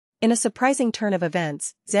In a surprising turn of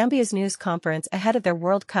events, Zambia's news conference ahead of their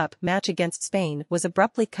World Cup match against Spain was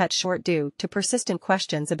abruptly cut short due to persistent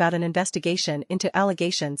questions about an investigation into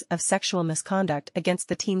allegations of sexual misconduct against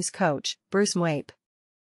the team's coach, Bruce Mwape.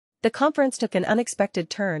 The conference took an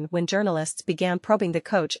unexpected turn when journalists began probing the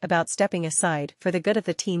coach about stepping aside for the good of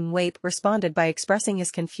the team. Mwape responded by expressing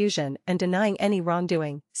his confusion and denying any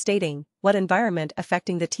wrongdoing, stating, "What environment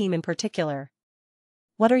affecting the team in particular?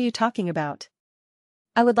 What are you talking about?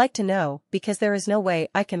 I would like to know, because there is no way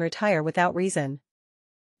I can retire without reason."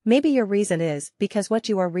 Maybe your reason is because what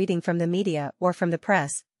you are reading from the media or from the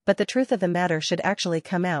press, but the truth of the matter should actually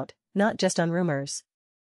come out, not just on rumors.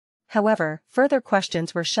 However, further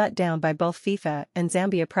questions were shut down by both FIFA and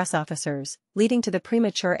Zambia press officers, leading to the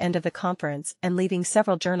premature end of the conference and leaving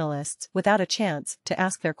several journalists without a chance to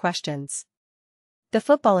ask their questions. The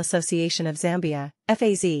Football Association of Zambia,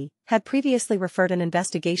 FAZ, had previously referred an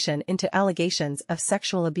investigation into allegations of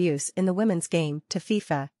sexual abuse in the women's game to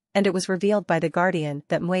FIFA, and it was revealed by The Guardian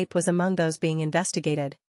that Mwape was among those being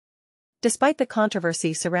investigated. Despite the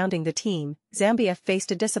controversy surrounding the team, Zambia faced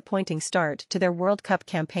a disappointing start to their World Cup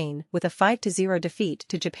campaign with a 5-0 defeat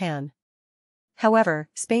to Japan. However,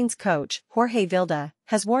 Spain's coach, Jorge Vilda,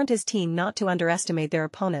 has warned his team not to underestimate their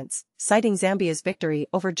opponents, citing Zambia's victory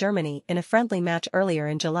over Germany in a friendly match earlier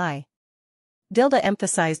in July. Vilda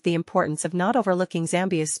emphasized the importance of not overlooking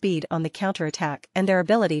Zambia's speed on the counterattack and their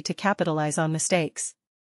ability to capitalize on mistakes.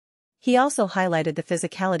 He also highlighted the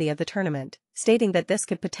physicality of the tournament, stating that this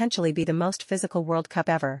could potentially be the most physical World Cup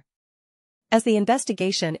ever. As the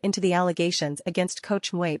investigation into the allegations against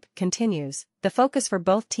coach Mwape continues, the focus for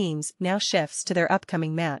both teams now shifts to their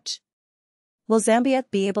upcoming match. Will Zambia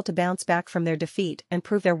be able to bounce back from their defeat and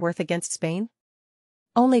prove their worth against Spain?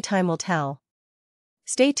 Only time will tell.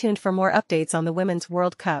 Stay tuned for more updates on the Women's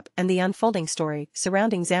World Cup and the unfolding story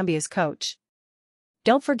surrounding Zambia's coach.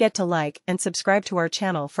 Don't forget to like and subscribe to our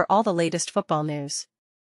channel for all the latest football news.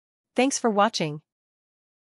 Thanks for watching.